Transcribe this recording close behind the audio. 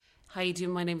Hi, you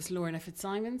doing? My name is Lorna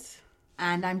Fitzsimons.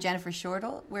 And I'm Jennifer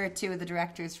Shortall. We're two of the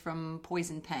directors from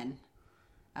Poison Pen.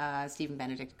 Stephen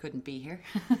Benedict couldn't be here.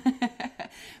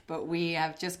 But we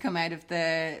have just come out of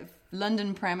the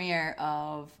London premiere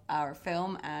of our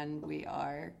film and we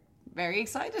are very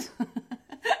excited.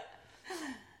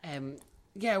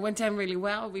 Yeah, it went down really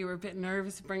well. We were a bit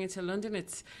nervous to bring it to London.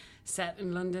 It's set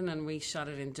in London and we shot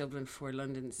it in Dublin for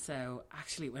London. So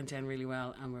actually it went down really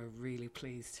well and we're really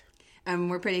pleased.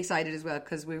 And we're pretty excited as well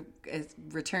because we're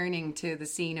returning to the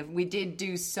scene of... We did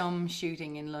do some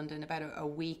shooting in London, about a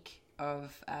week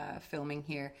of filming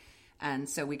here. And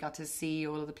so we got to see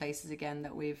all of the places again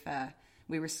that we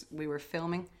were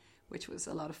filming, which was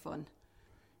a lot of fun.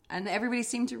 And everybody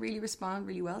seemed to really respond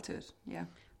really well to it, yeah.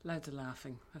 Loads of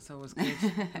laughing. That's always good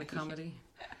in a comedy.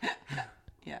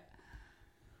 Yeah.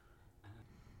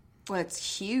 Well,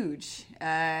 it's huge.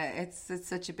 It's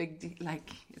such a big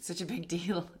it's such a big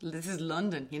deal. This is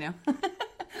London, you know.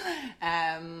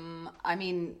 I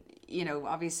mean, you know,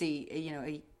 obviously, you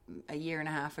know, a year and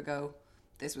a half ago,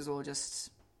 this was all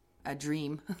just a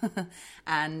dream,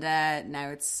 and now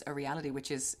it's a reality,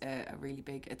 which is a really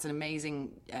big. It's an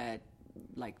amazing,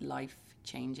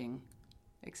 life-changing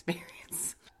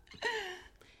experience.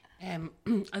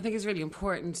 I think it's really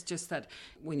important just that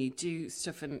when you do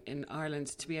stuff in Ireland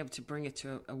to be able to bring it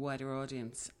to a wider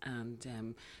audience,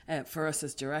 and for us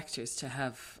as directors to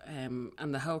have and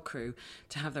the whole crew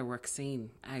to have their work seen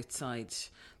outside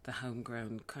the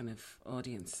homegrown kind of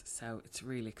audience. So it's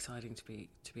really exciting to be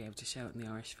able to show it in the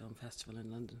Irish Film Festival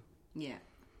in London. Yeah,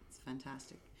 it's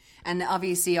fantastic. And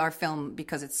obviously our film,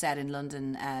 because it's set in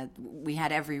London, we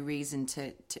had every reason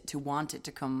to want it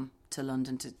to come to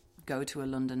London, to go to a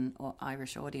London or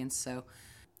Irish audience. So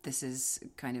this is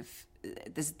kind of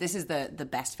this is the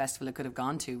best festival it could have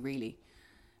gone to, really,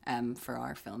 for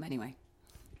our film anyway.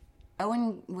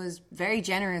 Owen was very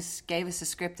generous, gave us a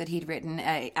script that he'd written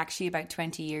actually about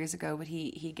 20 years ago, but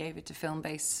he gave it to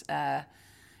Filmbase,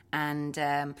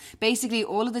 and basically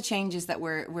all of the changes that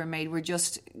were made were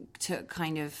just to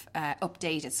kind of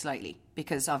update it slightly,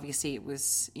 because obviously it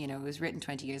was written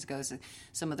 20 years ago, so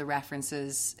some of the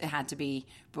references had to be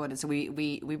brought in. So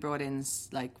we brought in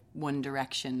like One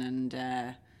Direction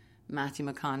and Matthew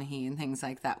McConaughey and things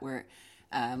like that, where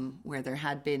there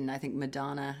had been, I think,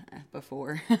 Madonna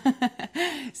before.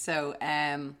 So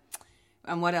and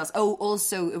what else? Oh,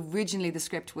 also originally the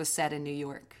script was set in New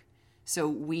York, so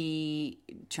we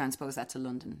transposed that to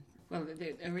London. Well,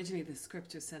 originally the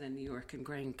script was set in New York and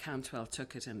Graham Cantwell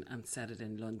took it and set it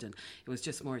in London. It was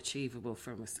just more achievable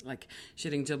from us. Like,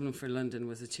 shooting Dublin for London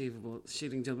was achievable.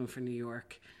 Shooting Dublin for New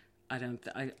York, I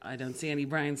don't see any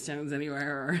brownstones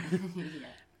anywhere. Yeah.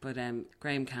 But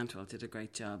Graham Cantwell did a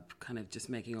great job kind of just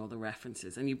making all the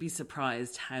references. And you'd be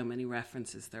surprised how many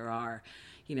references there are,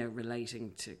 you know,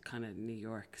 relating to kind of New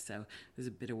York. So there's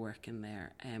a bit of work in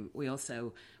there. We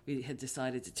had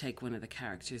decided to take one of the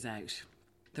characters out.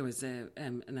 There was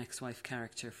an ex-wife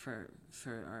character for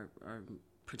our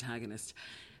protagonist,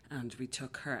 and we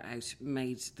took her out,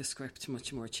 made the script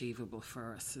much more achievable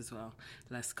for us as well,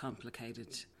 less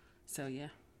complicated. So yeah,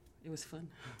 it was fun.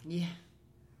 Yeah.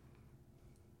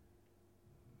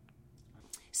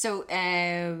 So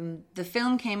the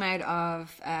film came out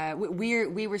of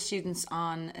we were students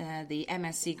on the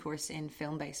MSc course in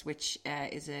Filmbase, which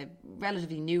is a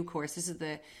relatively new course. This is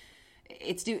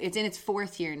it's in its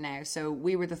fourth year now, so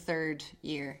we were the third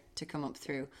year to come up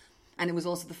through, and it was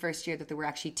also the first year that there were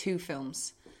actually two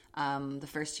films. The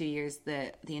first 2 years,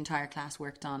 the entire class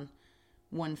worked on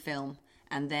one film,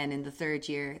 and then in the third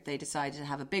year they decided to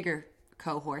have a bigger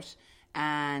cohort,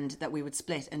 and that we would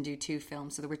split and do two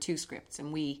films. So there were two scripts,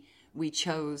 and we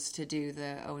chose to do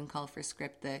the Owen Colfer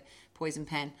script, the Poison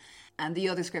Pen, and the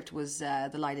other script was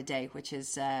The Light of Day, which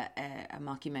is a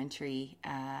mockumentary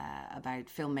about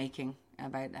filmmaking,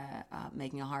 about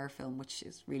making a horror film, which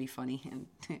is really funny, and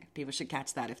people should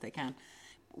catch that if they can.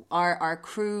 Our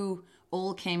crew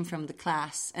all came from the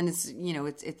class, and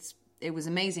it was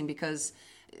amazing because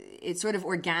it sort of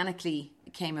organically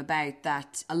came about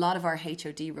that a lot of our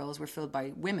HOD roles were filled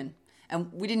by women.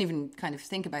 And we didn't even kind of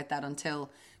think about that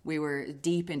until we were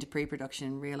deep into pre-production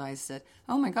and realised that,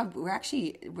 oh my God,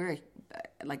 we're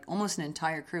like almost an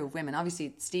entire crew of women.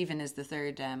 Obviously, Stephen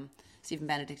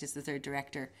Benedict is the third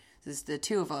director. There's the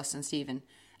two of us and Stephen.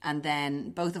 And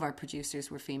then both of our producers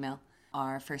were female.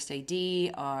 Our first AD,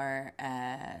 our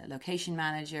location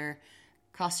manager,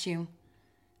 costume,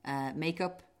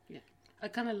 makeup. I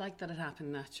kind of like that it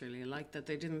happened naturally. I like that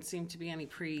there didn't seem to be any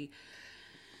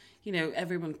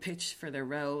everyone pitched for their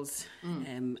roles,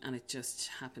 and it just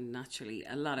happened naturally.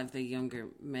 A lot of the younger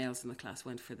males in the class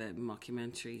went for the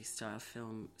mockumentary style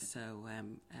film, so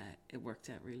it worked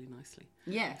out really nicely.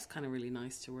 Yeah. It's kind of really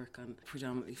nice to work on a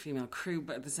predominantly female crew,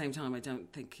 but at the same time, I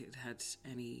don't think it had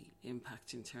any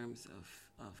impact in terms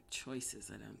of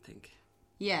choices, I don't think.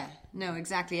 Yeah, no,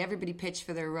 exactly. Everybody pitched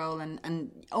for their role,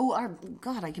 and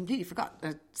I completely forgot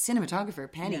a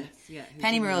cinematographer, Penny. Yes,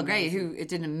 Penny Murrell Gray, who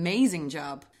did an amazing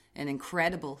job, an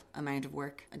incredible amount of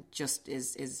work, and just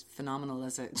is phenomenal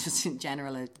just in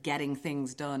general at getting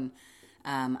things done,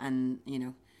 and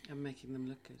making them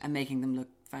look good, and making them look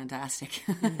fantastic.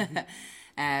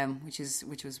 Which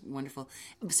was wonderful.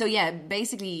 So yeah,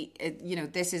 basically,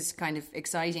 this is kind of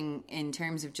exciting in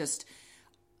terms of just.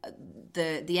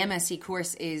 The MSc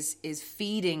course is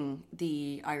feeding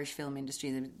the Irish film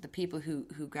industry. The people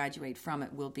who graduate from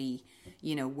it will be,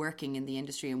 working in the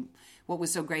industry. And what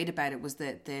was so great about it was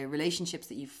that the relationships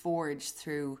that you forge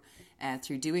through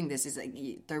doing this is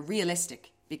they're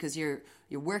realistic, because you're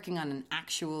working on an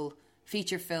actual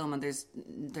feature film, and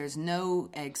there's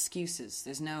no excuses.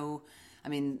 There's no.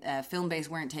 Film Base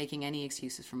weren't taking any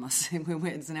excuses from us.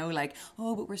 It's no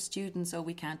but we're students,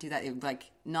 we can't do that.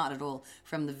 Not at all.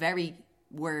 From the very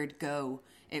word go,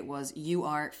 it was, you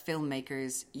are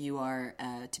filmmakers, you are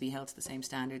to be held to the same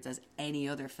standards as any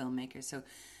other filmmakers. So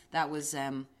that was...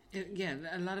 a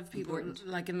lot of people,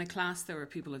 important. In the class, there were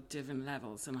people at different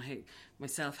levels, and I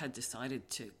myself had decided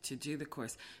to do the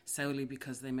course solely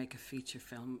because they make a feature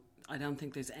film. I don't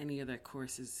think there's any other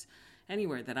courses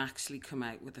anywhere that actually come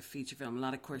out with a feature film. A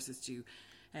lot of courses do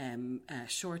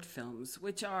short films,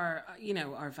 which are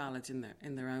valid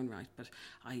in their own right. But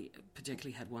I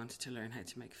particularly had wanted to learn how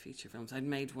to make feature films. I'd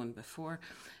made one before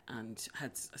and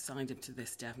had assigned it to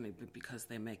this definitely because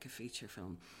they make a feature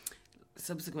film.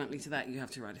 Subsequently to that, you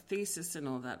have to write a thesis and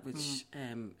all that, which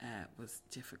was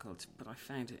difficult, but I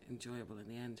found it enjoyable in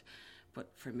the end.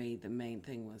 But for me, the main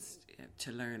thing was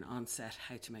to learn on set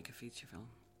how to make a feature film.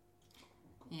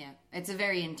 Yeah, it's a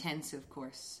very intensive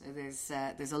course. There's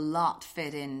a lot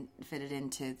fitted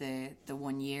into the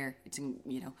 1 year. It's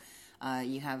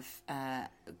you have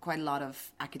quite a lot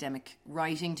of academic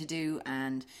writing to do,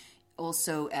 and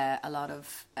also a lot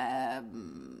of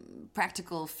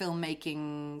practical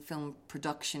filmmaking, film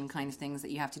production kind of things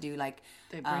that you have to do.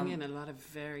 They bring in a lot of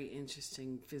very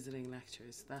interesting visiting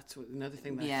lecturers. That's another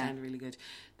thing that I found really good.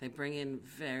 They bring in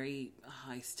very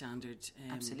high standard.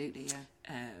 Absolutely,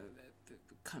 yeah.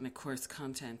 Kind of course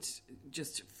content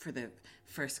just for the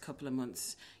first couple of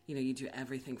months. You do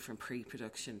everything from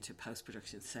pre-production to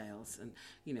post-production, sales,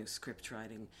 and script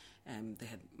writing. They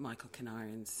had Michael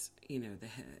Kinarans, they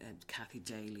had Kathy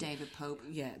Daly, David Pope,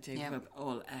 Pope,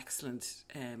 all excellent.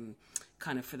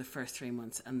 Kind of for the first 3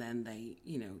 months, and then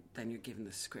then you're given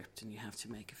the script and you have to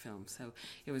make a film. So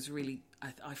it was really,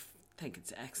 I think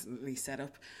it's excellently set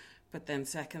up. But then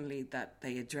secondly, that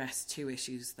they address two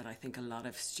issues that I think a lot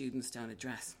of students don't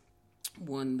address.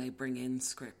 One, they bring in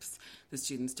scripts. The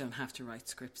students don't have to write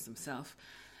scripts themselves.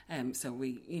 So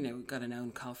we, got an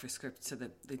own call for scripts, so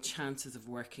that the chances of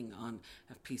working on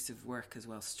a piece of work as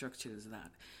well structured as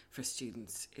that for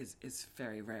students is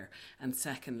very rare. And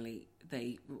secondly,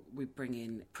 we bring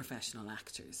in professional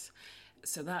actors.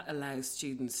 So that allows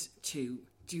students to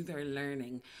do their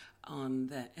learning on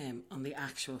the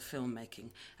actual filmmaking,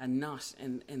 and not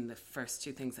in the first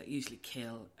two things that usually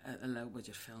kill a low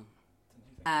budget film.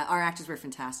 Our actors were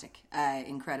fantastic,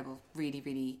 incredible, really,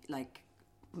 really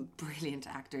brilliant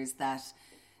actors that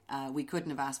we couldn't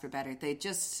have asked for better. They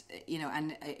just,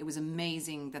 and it was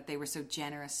amazing that they were so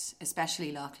generous,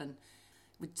 especially Lachlan,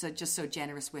 just so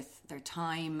generous with their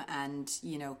time and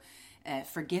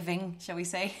forgiving, shall we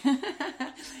say,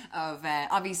 of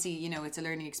obviously, it's a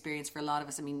learning experience for a lot of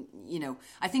us.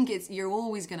 I think you're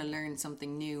always going to learn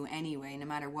something new anyway, no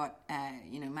matter what,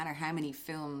 no matter how many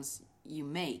films you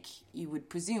make, you would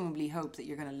presumably hope that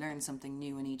you're going to learn something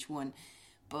new in each one.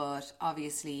 But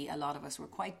obviously a lot of us were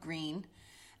quite green,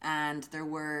 and there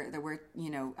were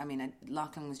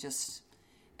Lachlan was just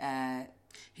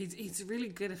He's really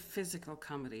good at physical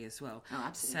comedy as well. Oh,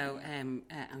 absolutely. So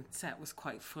and set was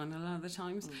quite fun a lot of the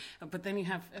times. But then you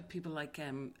have people like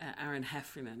Aaron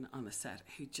Heffernan on the set,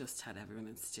 who just had everyone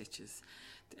in stitches,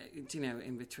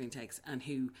 in between takes, and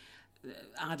who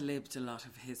ad-libbed a lot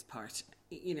of his part.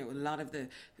 A lot of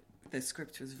the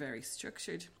script was very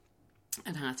structured,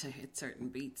 and had to hit certain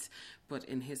beats, but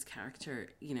in his character,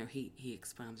 you know, he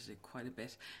expanded it quite a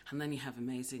bit. And then you have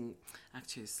amazing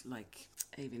actors like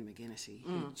Aoibhinn McGinnity,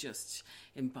 who just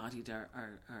embodied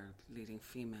our leading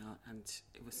female, and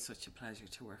it was such a pleasure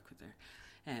to work with her.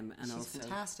 And she's also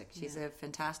fantastic. She's a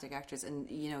fantastic actress, and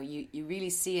you know, you really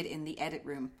see it in the edit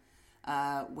room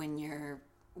when you're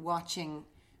watching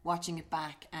it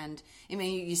back. And I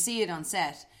mean, you see it on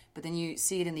set, but then you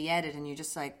see it in the edit, and you're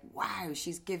just like, wow,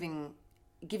 she's giving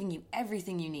you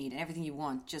everything you need and everything you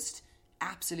want, just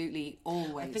absolutely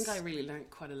always. I think I really learnt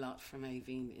quite a lot from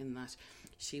Aoibhinn in that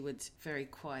she would very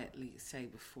quietly say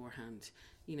beforehand,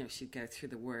 you know, she'd go through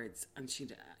the words and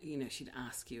she'd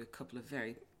ask you a couple of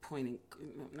very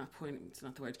it's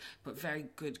not the word, but very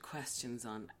good questions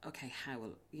on, okay, how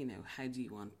do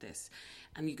you want this?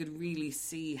 And you could really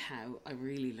see how I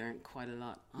really learnt quite a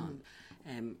lot on,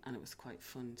 and it was quite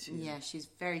fun too. Yeah, she's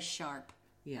very sharp.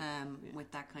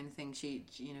 With that kind of thing.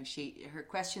 Her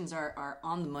questions are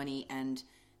on the money, and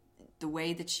the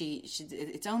way that she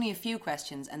it's only a few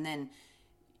questions, and then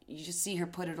you just see her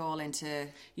put it all into...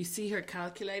 You see her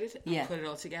calculate it and put it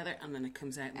all together, and then it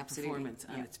comes out in the performance,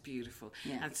 and it's beautiful.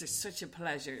 Yeah. And it's such a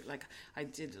pleasure. Like, I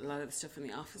did a lot of the stuff in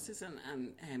the offices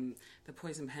and the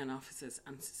Poison Pen offices,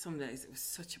 and some days it was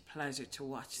such a pleasure to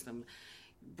watch them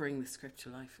bring the script to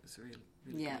life. It was really,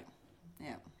 really great.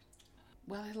 Yeah.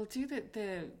 Well, it'll do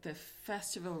the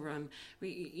festival run.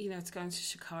 It's going to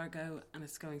Chicago and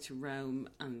it's going to Rome,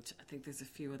 and I think there's a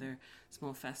few other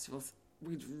small festivals.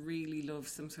 We'd really love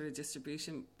some sort of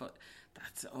distribution, but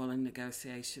that's all in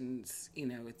negotiations. You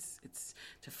know, it's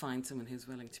to find someone who's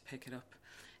willing to pick it up,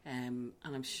 and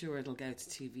I'm sure it'll go to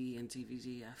TV and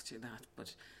DVD after that.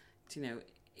 But you know,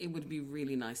 it would be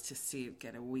really nice to see it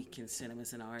get a week in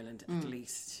cinemas in Ireland at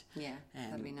least. Yeah,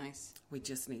 that'd be nice. We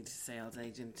just need a sales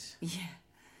agent.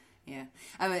 Yeah.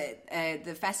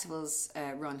 The festival's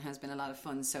run has been a lot of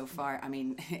fun so far. I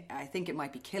mean, I think it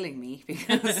might be killing me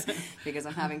because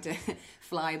I'm having to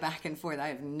fly back and forth. I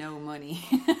have no money.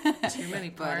 Too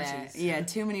many parties.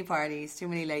 Too many parties, too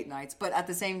many late nights. But at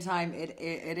the same time,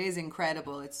 it is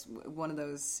incredible. It's one of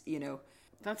those, you know...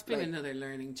 That's been another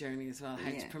learning journey as well,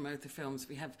 how to promote the films.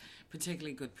 We have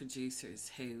particularly good producers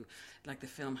who, like, the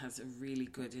film has a really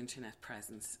good internet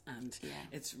presence, and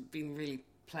it's been really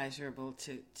pleasurable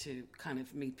to kind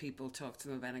of meet people, talk to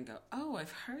them about it and go, oh,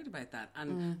 I've heard about that,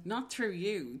 and not through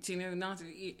you, do you know,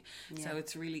 so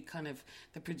it's really kind of,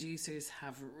 the producers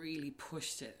have really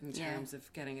pushed it in terms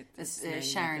of getting it.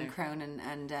 Sharon Cronin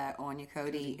and Anya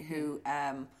Cody, who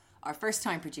are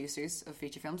first-time producers of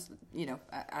feature films, you know,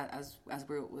 as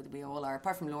we all are,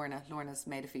 apart from Lorna. Lorna's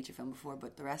made a feature film before,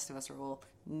 but the rest of us are all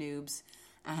noobs,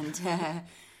 and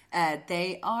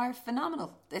they are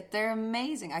phenomenal. They're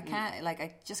amazing.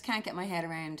 I just can't get my head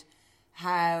around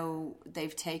how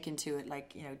they've taken to it,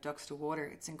 like, you know, ducks to water.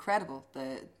 It's incredible.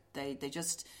 They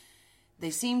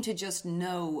seem to just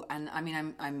know, and I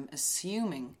mean, I'm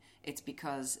assuming it's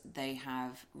because they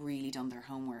have really done their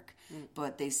homework,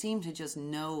 but they seem to just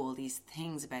know all these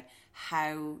things about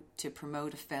how to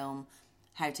promote a film,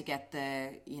 how to get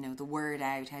the word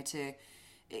out, how to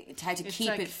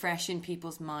keep it fresh in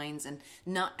people's minds, and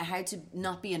how to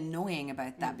not be annoying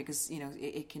about that, because, you know,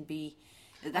 it can be...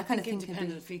 That kind of thing.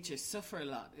 Independent features suffer a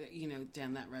lot, you know,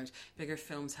 down that road. Bigger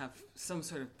films have some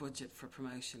sort of budget for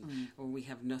promotion, or we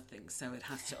have nothing, so it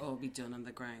has to all be done on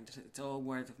the ground. It's all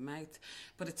word of mouth,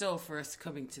 but it's all for us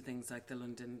coming to things like the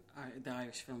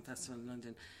Irish Film Festival in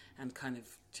London, and kind of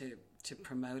to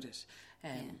promote it.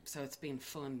 So it's been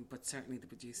fun, but certainly the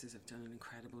producers have done an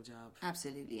incredible job.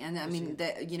 Absolutely, and I mean,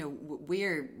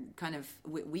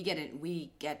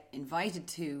 we get invited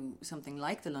to something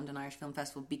like the London Irish Film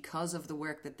Festival because of the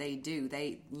work that they do.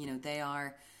 They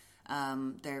are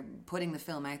they're putting the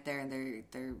film out there, and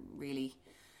they're really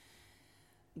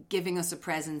giving us a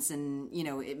presence, and, you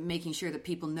know, making sure that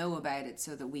people know about it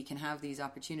so that we can have these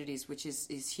opportunities, which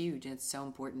is huge, and it's so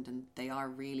important, and they are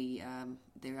really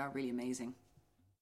amazing.